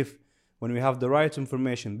I believe when we have the right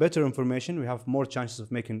information, better information, we have more chances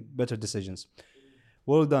of making better decisions.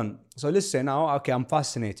 Well done. So let's say now, okay, I'm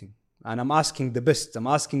fascinating. And I'm asking the best. I'm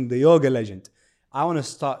asking the yoga legend. I want to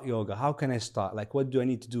start yoga. How can I start? Like, what do I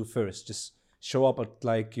need to do first? Just show up at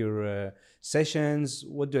like your sessions.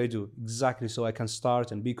 What do I do exactly so I can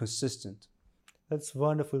start and be consistent? That's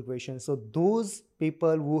wonderful question. So those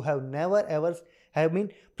people who have never ever have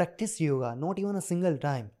been practice yoga, not even a single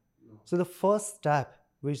time. So the first step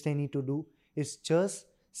which they need to do is just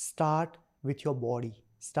start with your body.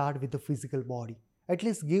 Start with the physical body. At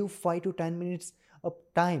least give 5 to 10 minutes of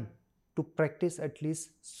time to practice at least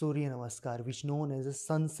Surya Namaskar, which is known as a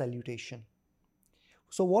sun salutation.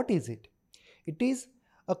 So what is it? It is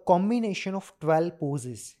a combination of 12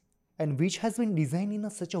 poses and which has been designed in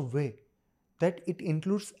such a way that it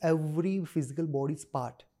includes every physical body's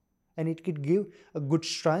part and it could give a good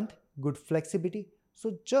strength, good flexibility.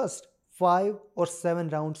 So just 5 or 7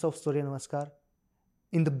 rounds of Surya Namaskar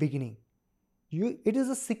in the beginning. It is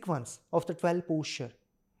a sequence of the 12 posture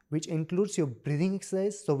which includes your breathing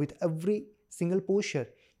exercise. So with every single posture,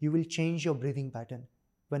 you will change your breathing pattern.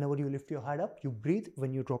 Whenever you lift your head up, you breathe.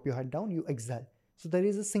 When you drop your head down, you exhale. So there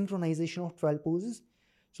is a synchronization of 12 poses.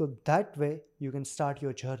 So that way you can start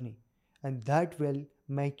your journey and that will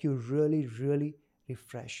make you really, really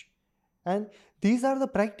refresh. And these are the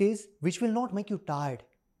practice which will not make you tired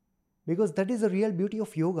because that is the real beauty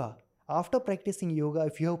of yoga. After practicing yoga,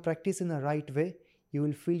 if you have practiced in the right way, you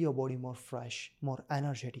will feel your body more fresh, more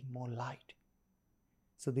energetic, more light.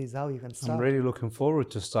 So this is how you can start. I'm really looking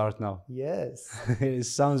forward to start now. Yes. It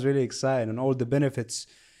sounds really exciting and all the benefits.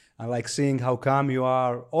 I like seeing how calm you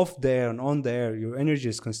are off there and on there. Your energy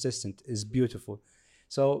is consistent. Is beautiful.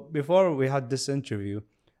 So before we had this interview,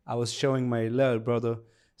 I was showing my little brother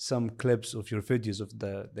some clips of your videos of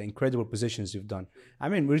the incredible positions you've done. I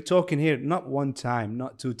mean, we're talking here not one time,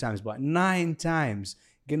 not 2 times, but 9 times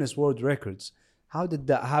Guinness World Records. How did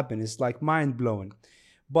that happen? It's like mind blowing.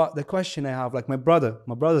 But the question I have, like my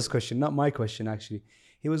brother's question, not my question actually.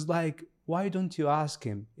 He was like, why don't you ask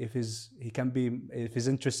him if he's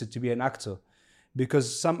interested to be an actor?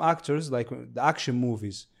 Because some actors, like the action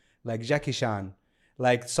movies, like Jackie Chan,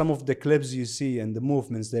 like some of the clips you see and the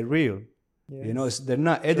movements, they're real. Yes. You know, they're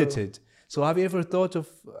not edited. So have you ever thought of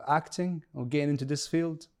acting or getting into this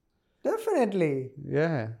field? Definitely.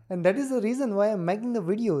 Yeah. And that is the reason why I'm making the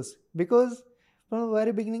videos because from the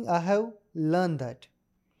very beginning, I have learned that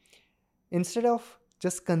instead of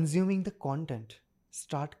just consuming the content,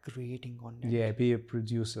 start creating content. Yeah, be a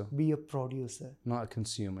producer, Be a producer. not a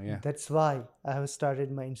consumer. Yeah. That's why I have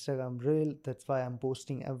started my Instagram reel. That's why I'm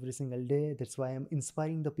posting every single day. That's why I'm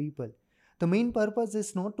inspiring the people. The main purpose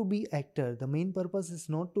is not to be actor. The main purpose is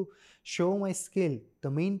not to show my skill. The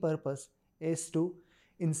main purpose is to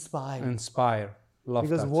inspire. Inspire. Love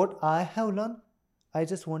Because that. what I have learned, I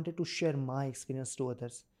just wanted to share my experience to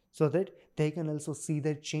others so that they can also see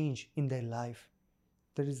that change in their life.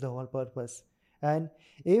 That is the whole purpose. And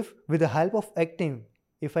if with the help of acting,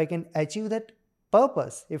 if I can achieve that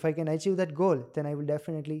purpose, if I can achieve that goal, then I will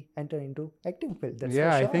definitely enter into acting field. That's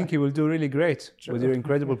Yeah, for sure. I think you will do really great with your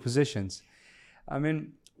incredible positions. I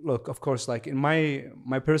mean, look, of course, like in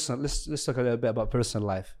my personal, let's talk a little bit about personal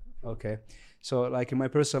life. Okay, so like in my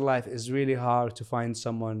personal life, it's really hard to find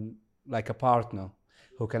someone like a partner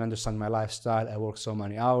who can understand my lifestyle. I work so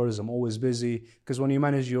many hours. I'm always busy because when you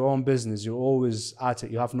manage your own business, you're always at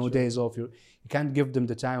it. You have no days off. You can't give them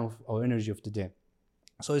the time or energy of the day.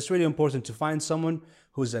 So it's really important to find someone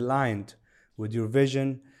who's aligned with your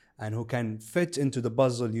vision and who can fit into the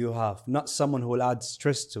puzzle you have, not someone who will add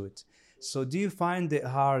stress to it. So do you find it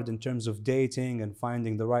hard in terms of dating and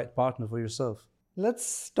finding the right partner for yourself?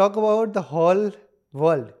 Let's talk about the whole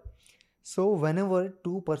world. So whenever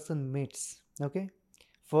two person meets, okay,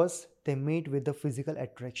 first they meet with the physical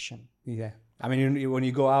attraction. Yeah. I mean, when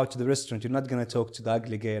you go out to the restaurant, you're not going to talk to the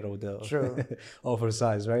ugly girl or the True.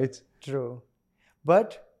 oversized, right? True.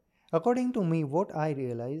 But according to me, what I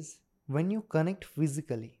realize, when you connect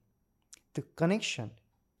physically, the connection,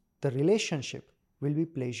 the relationship will be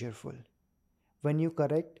pleasureful. When you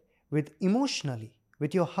connect with emotionally,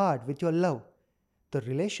 with your heart, with your love, the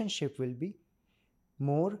relationship will be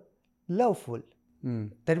more loveful.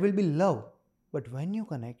 There will be love. But when you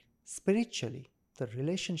connect spiritually, the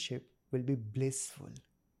relationship will be blissful.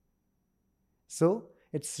 So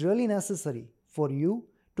it's really necessary for you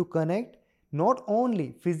to connect not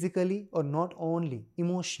only physically or not only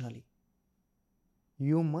emotionally.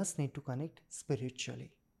 You must need to connect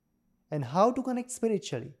spiritually. And how to connect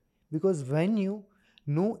spiritually? Because when you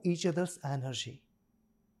know each other's energy,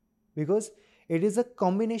 because it is a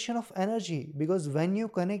combination of energy, because when you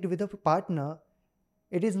connect with a partner,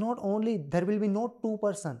 it is not only, there will be no two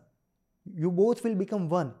person, you both will become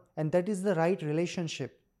one, and that is the right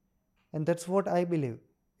relationship. And that's what I believe.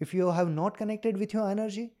 If you have not connected with your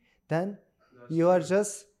energy, then You are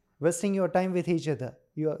just wasting your time with each other.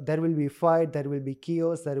 There will be fight, there will be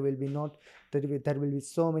chaos, there will be not, there will be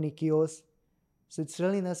so many chaos. So it's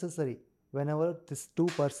really necessary whenever these two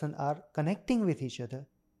person are connecting with each other.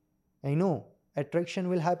 I know attraction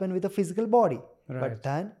will happen with the physical body, Right. but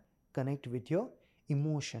then connect with your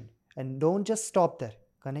emotion and don't just stop there.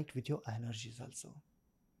 Connect with your energies also.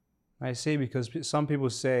 I see, because some people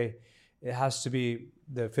say it has to be,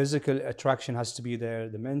 the physical attraction has to be there,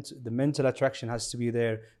 the mental attraction has to be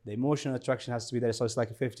there, the emotional attraction has to be there. So it's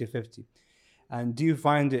like a 50-50. And do you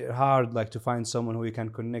find it hard, like, to find someone who you can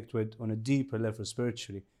connect with on a deeper level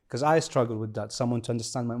spiritually? Because I struggle with that, someone to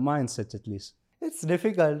understand my mindset at least. It's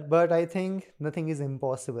difficult, but I think nothing is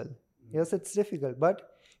impossible. Yes, it's difficult, but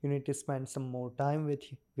you need to spend some more time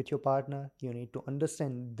with your partner. You need to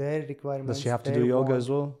understand their requirements. Does she have to their do yoga want. as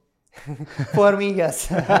well? For me, yes.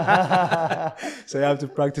 So you have to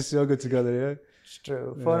practice yoga together, yeah? It's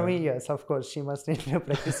true. For me, yes, of course, she must need to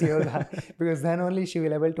practice yoga because then only she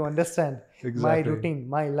will able to understand my Exactly. routine,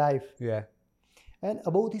 my life. Yeah. And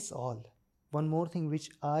above this all, one more thing which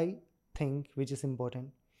I think which is important,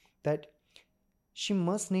 that she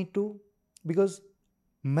must need to, because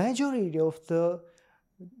majority of the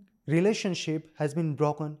relationship has been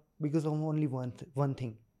broken because of only one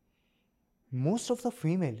thing. Most of the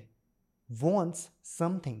female wants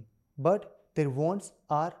something, but their wants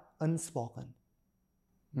are unspoken.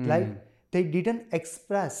 Like they didn't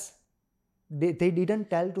express, they didn't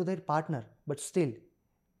tell to their partner, but still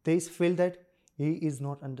they feel that he is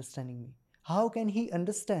not understanding me. How can he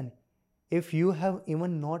understand if you have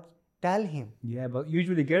even not tell him? Yeah, but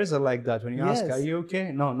usually girls are like that. When you ask, Yes. are you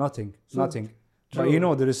okay? No, nothing. So, Nothing. But true. you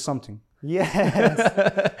know there is something.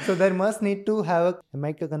 Yes. So there must need to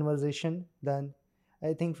make a conversation. Then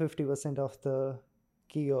I think 50% of the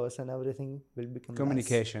chaos and everything will become less.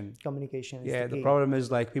 Communication. Communication is Yeah, the the key. problem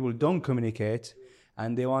is, like, people don't communicate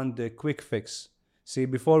and they want the quick fix. See,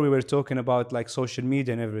 before we were talking about like social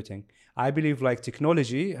media and everything. I believe like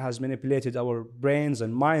technology has manipulated our brains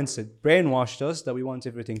and mindset, brainwashed us that we want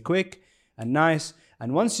everything quick and nice.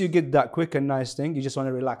 And once you get that quick and nice thing, you just want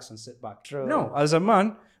to relax and sit back. True. No, as a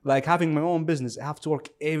man, like having my own business, I have to work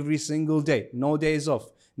every single day, no days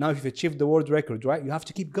off. Now, if you achieve the world record, right, you have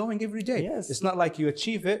to keep going every day. Yes. It's not like you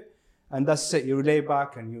achieve it and that's it. You lay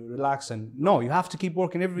back and you relax. And no, you have to keep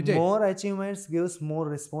working every day. More achievements gives more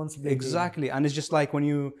responsibility. Exactly. And it's just like when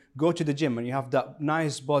you go to the gym and you have that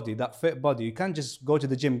nice body, that fit body, you can't just go to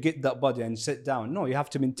the gym, get that body and sit down. No, you have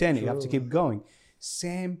to maintain it. You have to keep going.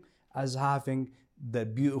 Same as having the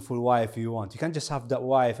beautiful wife you want. You can't just have that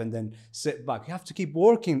wife and then sit back. You have to keep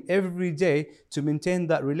working every day to maintain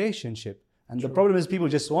that relationship. And the problem is people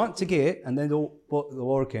just want to get it and then don't put the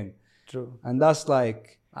work in. True. And that's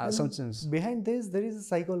like sometimes. Behind this, there is a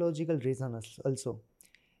psychological reason also.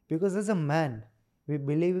 Because as a man, we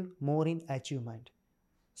believe more in achievement.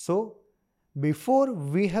 So, before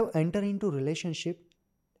we have entered into relationship,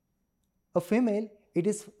 a female, it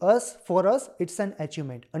is for us, it's an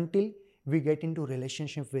achievement until we get into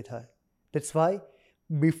relationship with her. That's why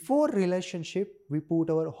before relationship, we put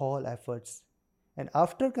our whole efforts. And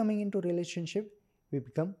after coming into relationship, we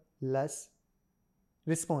become less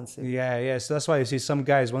responsive. Yeah. So that's why you see some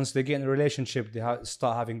guys, once they get in a relationship, they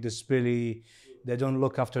start having this really, they don't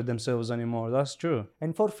look after themselves anymore. That's true.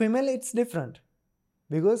 And for female, it's different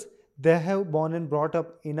because they have born and brought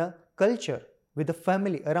up in a culture with the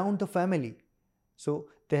family, around the family. So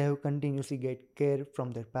they have continuously get care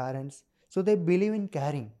from their parents. So they believe in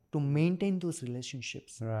caring to maintain those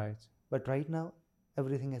relationships. Right. But right now,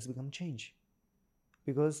 everything has become changed.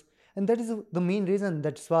 And that is the main reason,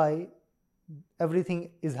 that's why everything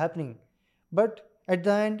is happening. But at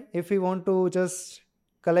the end, if we want to just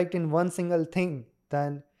collect in one single thing,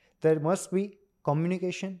 then there must be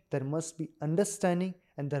communication, there must be understanding,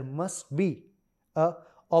 and there must be a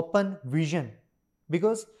open vision.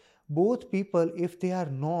 Because both people, if they are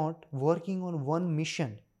not working on one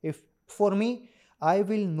mission, if for me, I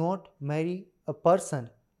will not marry a person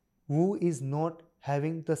who is not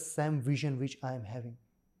having the same vision which I am having.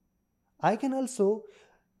 I can also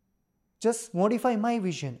just modify my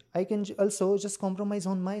vision. I can also just compromise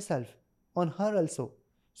on myself, on her also.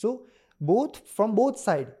 So from both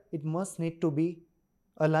sides, it must need to be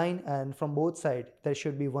aligned, and from both sides, there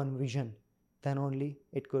should be one vision. Then only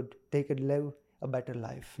they could live a better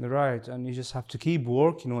life. Right, and you just have to keep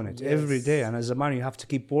working on it every day. And as a man, you have to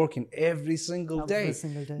keep working every single day. Every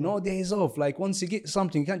single day. No days off. Like once you get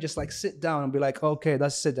something, you can't just like sit down and be like, okay,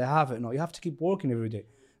 that's it, I have it. No, you have to keep working every day.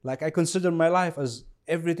 Like I consider my life as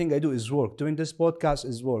Everything I do is work. Doing this podcast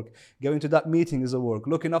is work. Going to that meeting is a work.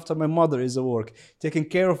 Looking after my mother is a work. Taking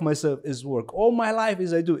care of myself is work. All my life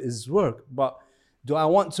is work. But do I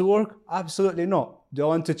want to work? Absolutely not. Do I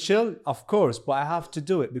want to chill? Of course, but I have to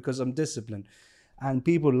do it because I'm disciplined. And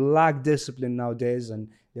people lack discipline nowadays, and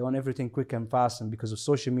they want everything quick and fast. And because of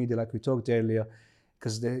social media, like we talked earlier,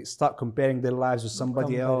 because they start comparing their lives with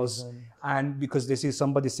somebody else, and because they see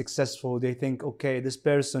somebody successful, they think, okay, this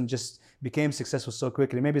person just became successful so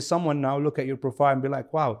quickly. Maybe someone now look at your profile and be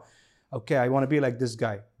like, wow, okay, I want to be like this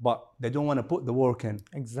guy, but they don't want to put the work in.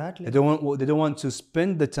 Exactly. They don't want to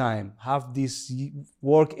spend the time, have this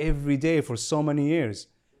work every day for so many years.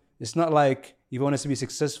 It's not like you want us to be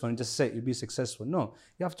successful and just say you'll be successful. No,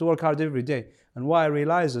 you have to work hard every day. And what I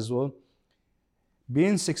realized as well,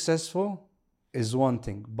 being successful is one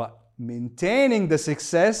thing, but maintaining the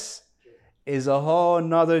success is a whole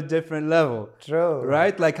nother different level. True.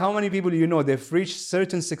 Right? Like how many people you know, they've reached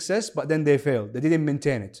certain success, but then they failed. They didn't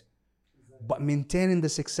maintain it. But maintaining the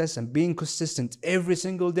success and being consistent every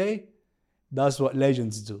single day, that's what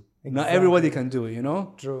legends do. Exactly. Not everybody can do it, you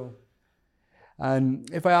know? True. And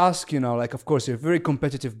if I ask you now, like, of course, you're a very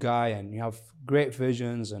competitive guy and you have great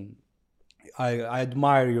visions, and I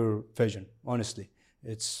admire your vision, honestly.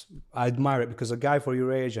 I admire it because a guy for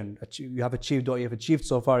your age and you have achieved what you have achieved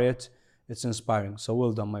so far yet, it's inspiring. So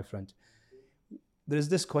well done, my friend. There's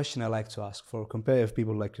this question I like to ask for competitive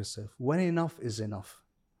people like yourself. When enough is enough?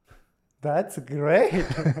 That's great.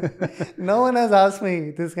 No one has asked me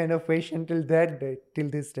this kind of question till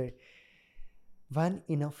this day. When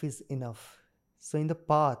enough is enough. So in the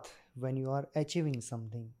path, when you are achieving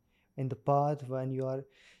something, in the path when you are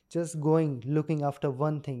just looking after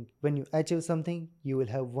one thing, when you achieve something, you will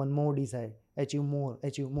have one more desire. Achieve more,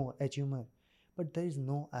 achieve more, achieve more. But there is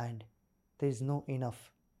no end. There is no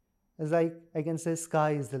enough. It's like I can say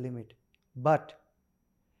sky is the limit. But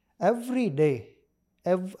every day,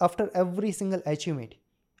 after every single achievement,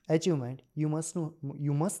 you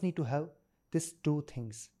must need to have these two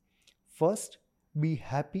things. First, be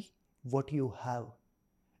happy what you have,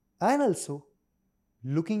 and also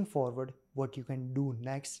looking forward what you can do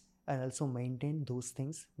next, and also maintain those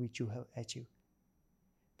things which you have achieved.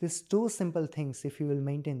 These two simple things, if you will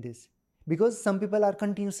maintain this, because some people are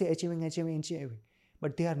continuously achieving,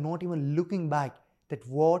 but they are not even looking back that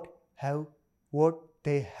what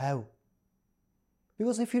they have.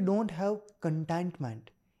 Because if you don't have contentment,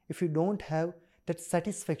 if you don't have that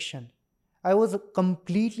satisfaction, I was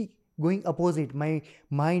completely going opposite. My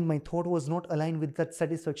mind, my thought was not aligned with that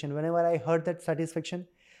satisfaction. Whenever I heard that satisfaction,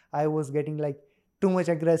 I was getting like too much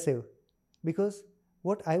aggressive. Because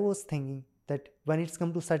what I was thinking that when it's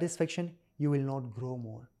come to satisfaction, you will not grow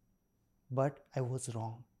more. But I was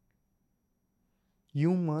wrong.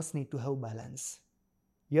 You must need to have balance.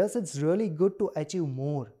 Yes, it's really good to achieve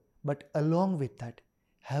more, but along with that,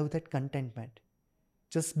 have that contentment.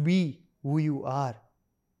 Just be who you are.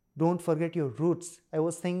 Don't forget your roots. I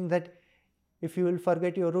was thinking that if you will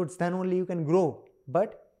forget your roots, then only you can grow.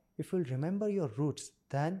 But if you will remember your roots,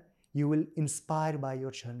 then you will inspire by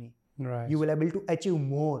your journey. Right. You will be able to achieve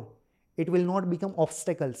more. It will not become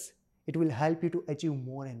obstacles. It will help you to achieve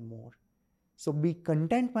more and more. So be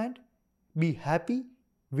contentment, be happy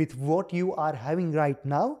with what you are having right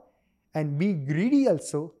now, and be greedy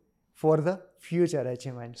also for the future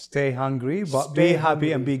achievement. Stay hungry, but be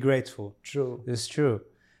happy and be grateful. True. It's true.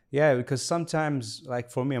 Yeah, because sometimes,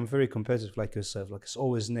 like for me, I'm very competitive like yourself. Like it's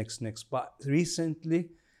always next. But recently,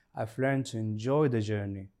 I've learned to enjoy the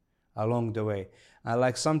journey along the way. And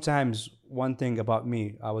like sometimes one thing about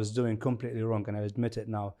me, I was doing completely wrong, and I admit it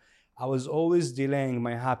now. I was always delaying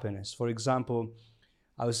my happiness. For example,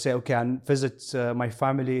 I would say, okay, I'll visit my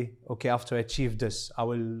family. Okay, after I achieve this, I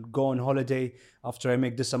will go on holiday after I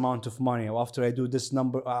make this amount of money, or after I do this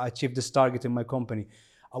number, I achieve this target in my company.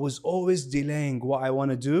 I was always delaying what I want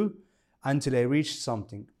to do until I reached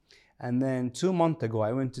something. And then 2 months ago,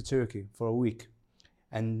 I went to Turkey for a week.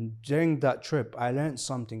 And during that trip, I learned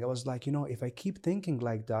something. I was like, if I keep thinking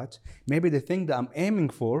like that, maybe the thing that I'm aiming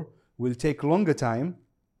for will take longer time,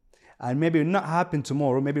 and maybe it will not happen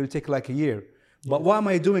tomorrow. Maybe it will take like a year. But what am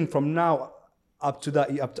I doing from now up to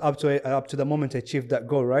the moment I achieve that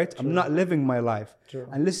goal, right? True. I'm not living my life. True.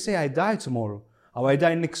 And let's say I die tomorrow, or I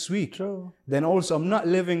die next week. True. Then also I'm not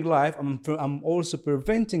living life. I'm also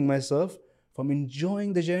preventing myself from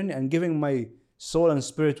enjoying the journey and giving my soul and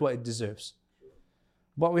spirit what it deserves.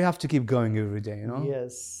 But we have to keep going every day,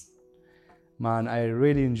 Yes. Man, I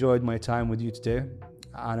really enjoyed my time with you today,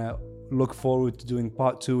 and I look forward to doing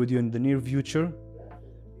part 2 with you in the near future.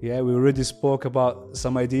 Yeah, we already spoke about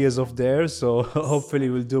some ideas of theirs, so hopefully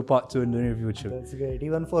we'll do part 2 in the near future. That's great.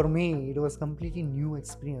 Even for me, it was completely new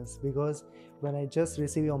experience because when I just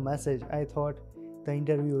received your message, I thought the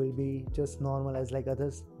interview will be just normal as like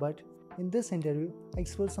others. But in this interview, I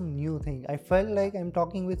explored some new thing. I felt like I'm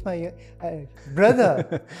talking with my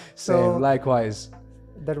brother. Same, likewise.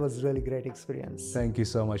 That was really great experience. Thank you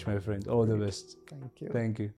so much, my friend. All the best. Thank you. Thank you.